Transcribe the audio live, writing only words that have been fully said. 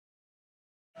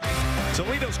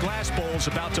Toledo's Glass Bowl is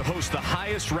about to host the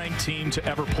highest-ranked team to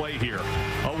ever play here.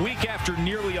 A week after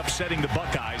nearly upsetting the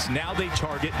Buckeyes, now they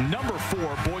target number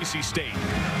 4 Boise State.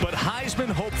 But Heisman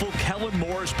hopeful Kellen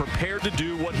Moore is prepared to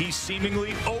do what he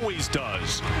seemingly always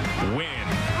does: win.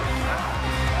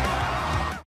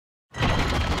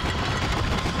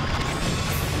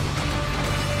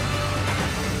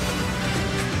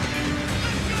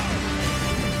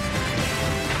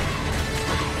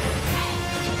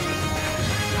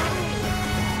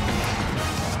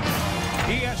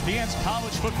 ESPN's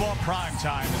College Football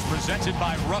Primetime is presented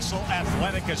by Russell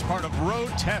Athletic as part of Road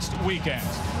Test Weekend.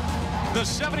 The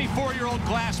 74-year-old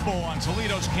Glass Bowl on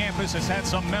Toledo's campus has had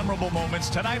some memorable moments.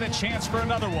 Tonight, a chance for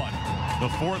another one. The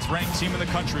 4th-ranked team in the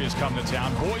country has come to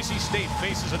town. Boise State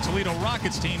faces a Toledo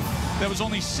Rockets team that was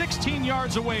only 16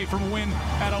 yards away from a win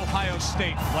at Ohio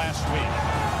State last week.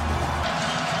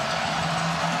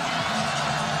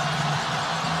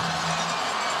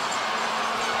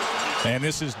 And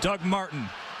this is Doug Martin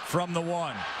from the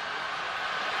 1.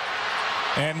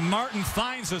 And Martin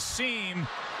finds a seam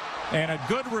and a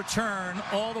good return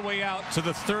all the way out to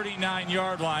the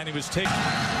 39-yard line. He was taken.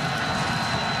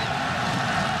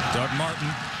 Doug Martin,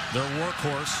 their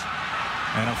workhorse,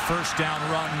 and a first down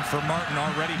run for Martin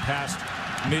already past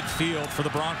midfield for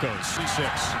the Broncos. 6.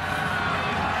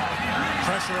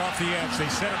 Pressure off the edge. They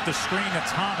set up the screen to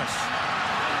Thomas.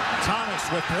 Thomas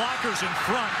with blockers in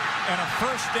front. And a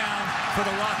first down for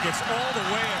the Rockets all the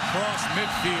way across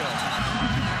midfield.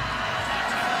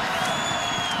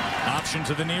 Option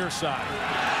to the near side.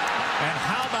 And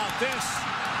how about this?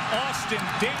 Austin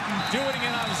Dayton doing it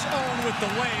on his own with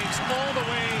the legs all the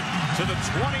way to the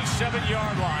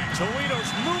 27-yard line.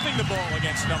 Toledo's moving the ball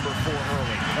against number 4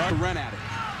 early. Run at it.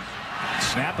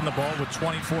 Snapping the ball with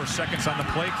 24 seconds on the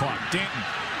play clock. Dayton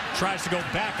tries to go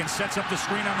back and sets up the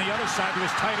screen on the other side to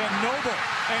his tight end, Noble.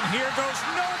 And here goes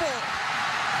Noble.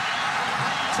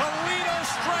 Toledo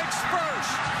strikes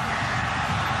first.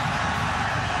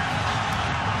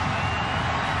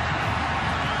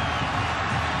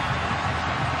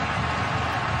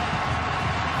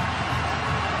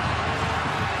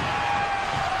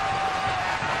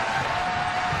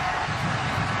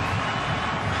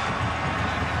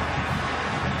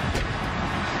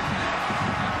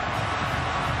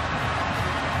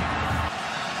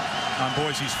 On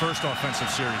Boise's first offensive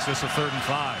series. This is a 3rd and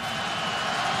 5.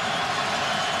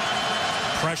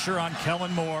 Pressure on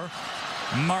Kellen Moore.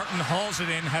 Martin hauls it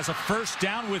in, has a first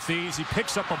down with these. He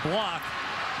picks up a block,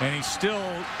 and he's still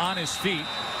on his feet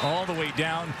all the way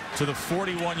down to the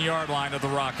 41-yard line of the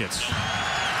Rockets.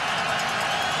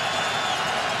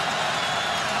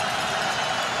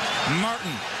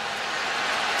 Martin,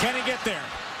 can he get there?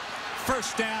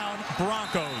 First down,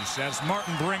 Broncos, as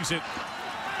Martin brings it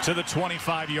to the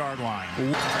 25-yard line.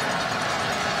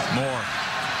 Moore.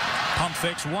 Pump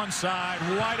fakes one side,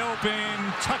 wide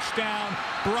open, touchdown,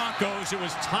 Broncos. It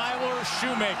was Tyler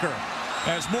Shoemaker.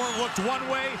 As Moore looked one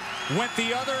way, went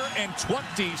the other, and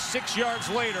 26 yards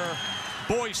later,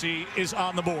 Boise is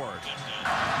on the board.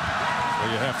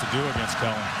 What you have to do against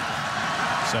Kellen.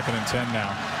 2nd and 10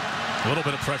 now. A little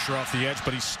bit of pressure off the edge,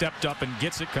 but he stepped up and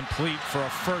gets it complete for a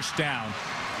first down,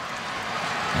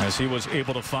 as he was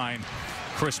able to find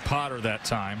Chris Potter that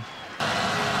time.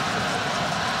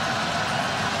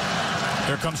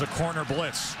 Here comes a corner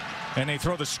blitz, and they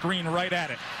throw the screen right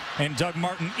at it. And Doug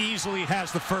Martin easily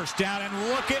has the first down. And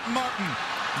look at Martin.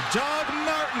 Doug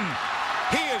Martin.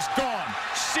 He is gone.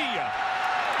 See ya.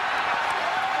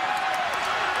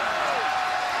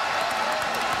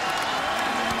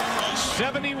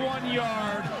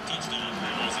 '71-yard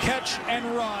catch and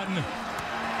run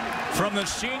from the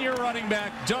senior running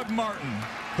back, Doug Martin,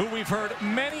 who we've heard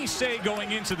many say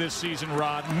going into this season,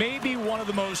 Rod, may be one of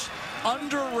the most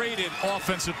underrated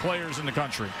offensive players in the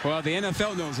country. Well, the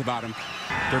NFL knows about him.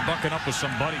 They're bucking up with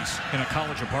some buddies in a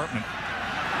college apartment.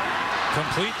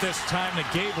 Complete this time to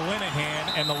Gabe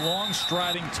Linehan, and the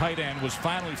long-striding tight end was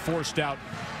finally forced out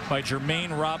by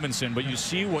Jermaine Robinson. But you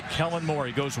see what Kellen Moore,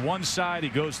 he goes one side, he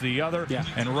goes the other,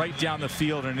 and right down the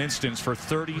field in an instance for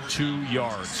 32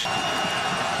 yards.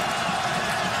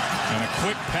 And a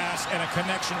quick pass and a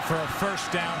connection for a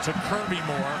first down to Kirby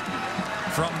Moore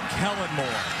from Kellen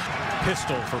Moore.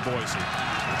 Pistol for Boise.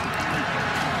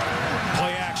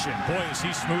 Play action. Boy, is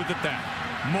he smooth at that.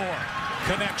 Moore.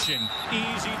 Connection.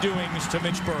 Easy doings to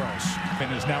Mitch Burrows.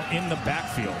 And is now in the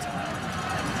backfield.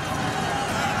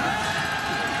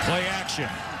 Play action.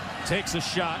 Takes a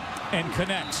shot and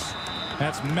connects.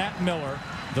 That's Matt Miller,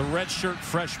 the redshirt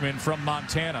freshman from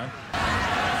Montana.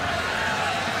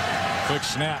 Quick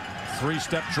snap.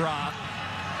 3-step drop.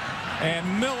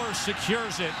 And Miller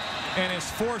secures it and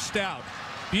is forced out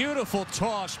Beautiful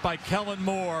toss by Kellen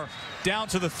Moore down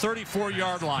to the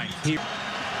 34-yard line.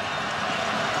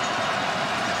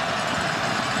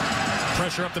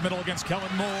 Pressure up the middle against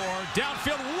Kellen Moore.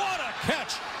 Downfield, what a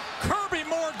catch! Kirby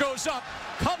Moore goes up,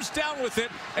 comes down with it,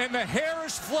 and the hair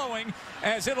is flowing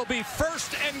as it'll be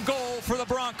 1st and goal for the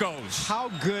Broncos. How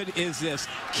good is this?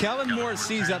 Kellen Moore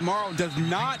sees that Morrow does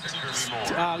not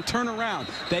turn around,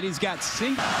 that he's got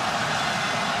single.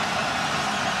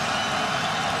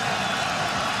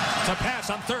 To pass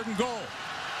on 3rd and goal.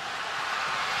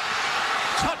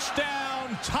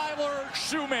 Touchdown, Tyler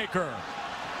Shoemaker.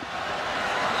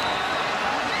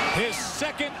 His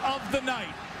 2nd of the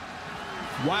night.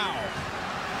 Wow.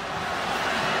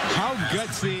 How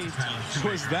gutsy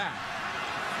was that?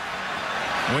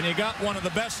 When you got one of the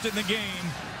best in the game,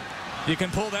 you can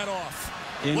pull that off.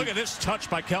 Look at this touch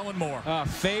by Kellen Moore.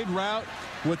 Fade route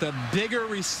with a bigger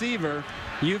receiver.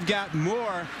 You've got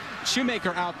Moore,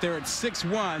 Shoemaker out there at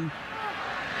 6'1",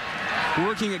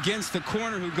 working against the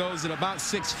corner who goes at about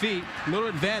 6 feet. Little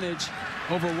advantage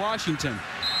over Washington.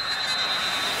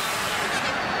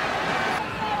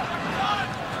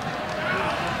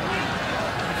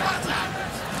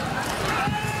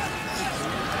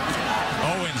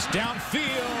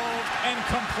 Downfield and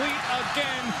complete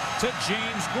again to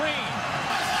James Green.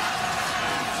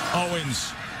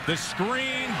 Owens, the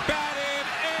screen, batted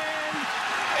and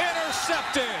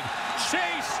intercepted.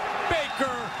 Chase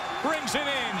Baker brings it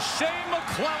in. Shane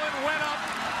McClellan went up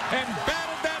and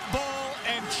batted that ball,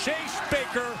 and Chase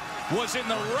Baker was in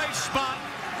the right spot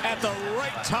at the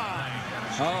right time.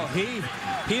 Oh,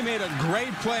 he made a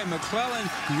great play. McClellan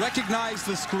recognized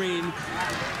the screen.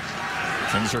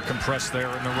 Things are compressed there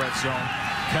in the red zone.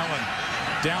 Kellen,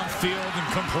 downfield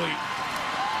and complete.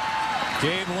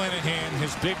 Gabe Linehan,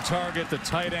 his big target, the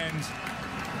tight end.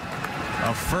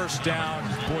 A 1st down.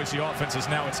 Boise offense is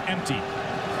now, it's empty.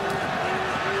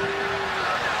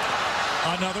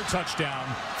 Another touchdown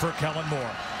for Kellen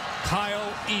Moore.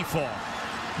 Kyle Efall,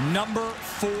 number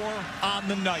 4 on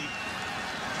the night,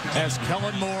 as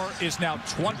Kellen Moore is now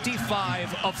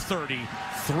 25 of 30,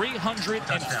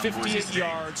 358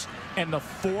 yards, and the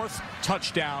 4th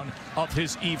touchdown of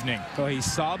his evening. So he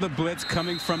saw the blitz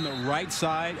coming from the right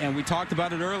side, and we talked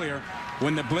about it earlier.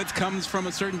 When the blitz comes from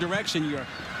a certain direction, you're a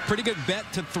pretty good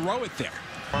bet to throw it there.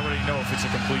 Already know if it's a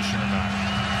completion or not.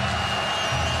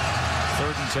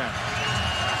 3rd and 10.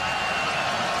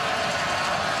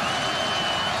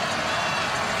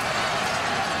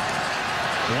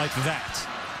 Like that.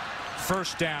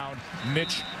 1st down,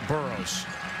 Mitch Burrows.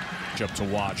 Up to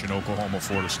watch in Oklahoma,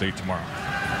 Florida State tomorrow.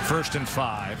 1st and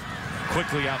 5.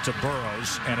 Quickly out to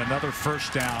Burrows, and another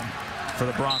 1st down for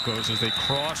the Broncos as they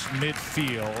cross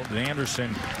midfield.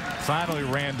 Anderson finally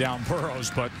ran down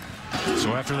Burrows, but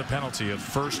so after the penalty of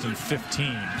 1st and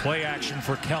 15, play action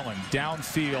for Kellen,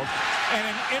 downfield, and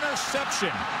an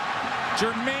interception.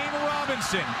 Jermaine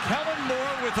Robinson, Kellen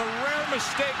Moore with a rare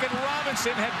mistake, and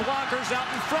Robinson had blockers out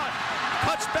in front.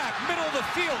 Cuts back, middle of the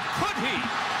field. Could he?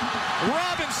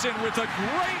 Robinson with a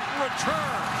great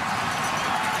return.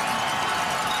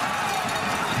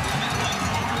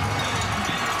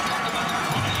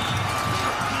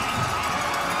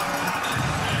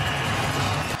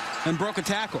 And broke a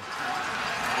tackle.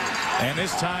 And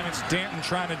this time it's Danton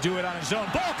trying to do it on his own.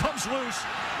 Ball comes loose.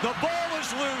 The ball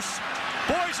is loose.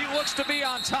 Boise looks to be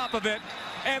on top of it,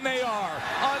 and they are.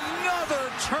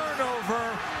 Another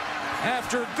turnover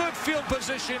after good field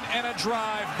position and a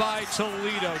drive by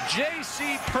Toledo.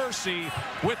 J.C. Percy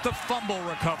with the fumble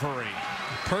recovery.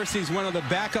 Percy's one of the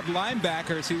backup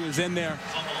linebackers who was in there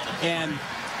and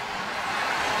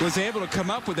was able to come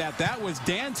up with that. That was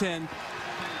Danton,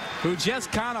 who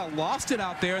just kind of lost it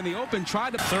out there in the open,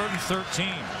 tried to. 3rd and 13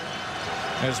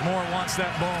 as Moore wants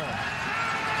that ball.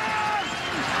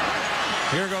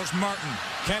 Here goes Martin.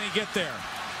 Can he get there?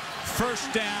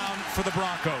 1st down for the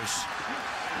Broncos.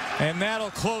 And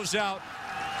that'll close out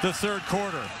the 3rd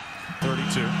quarter.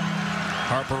 32.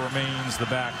 Harper remains the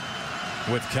back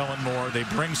with Kellen Moore. They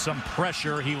bring some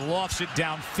pressure. He lofts it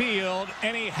downfield,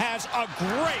 and he has a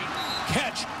great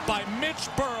catch by Mitch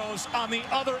Burrows on the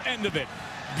other end of it.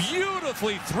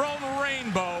 Beautifully thrown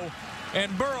rainbow,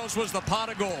 and Burrows was the pot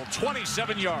of gold.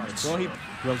 27 yards. Well, he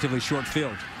relatively short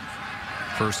field.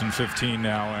 1st and 15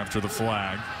 now after the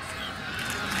flag.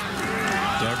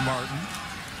 Doug Martin.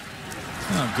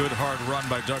 A good hard run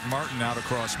by Doug Martin out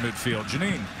across midfield.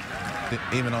 Janine.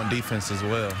 Even on defense as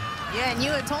well. Yeah, and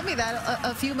you had told me that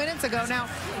a few minutes ago. Now,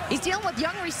 he's dealing with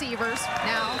young receivers.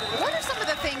 Now, what are some of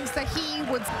the things that he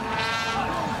would...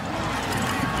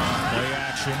 Play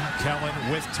action. Kellen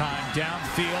with time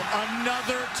downfield.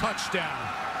 Another touchdown.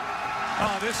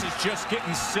 Oh, this is just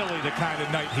getting silly, the kind of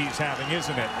night he's having,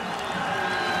 isn't it?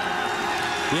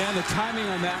 Yeah, the timing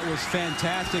on that was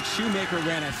fantastic. Shoemaker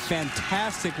ran a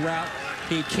fantastic route.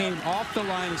 He came off the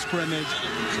line of scrimmage,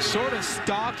 sort of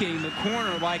stalking the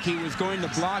corner like he was going to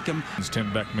block him.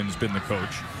 Tim Beckman's been the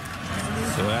coach,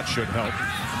 so that should help.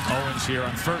 Owens here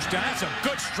on first down. That's a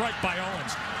good strike by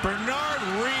Owens. Bernard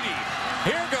Reedy.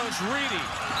 Here goes Reedy.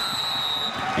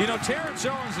 You know, Terrence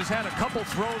Owens has had a couple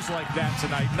throws like that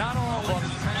tonight. Not all of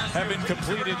them have been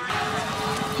completed.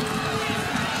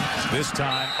 This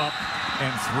time up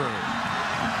and through.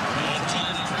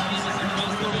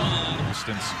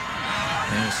 Distance.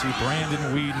 And you see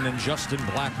Brandon Whedon and Justin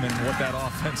Blackmon, what that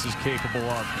offense is capable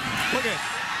of. Look at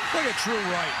Drew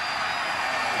Wright.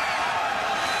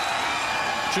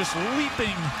 Just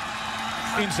leaping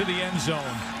into the end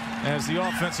zone as the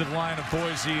offensive line of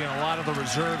Boise and a lot of the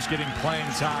reserves getting playing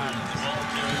time.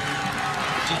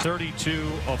 32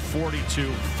 of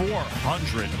 42,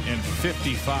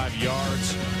 455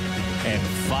 yards and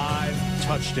 5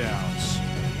 touchdowns.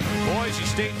 Boise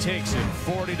State takes it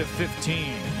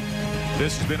 40-15.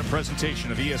 This has been a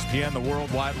presentation of ESPN, the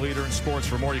worldwide leader in sports.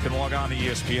 For more, you can log on to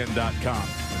ESPN.com.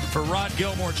 For Rod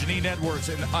Gilmore, Janine Edwards,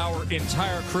 and our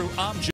entire crew, I'm Jim.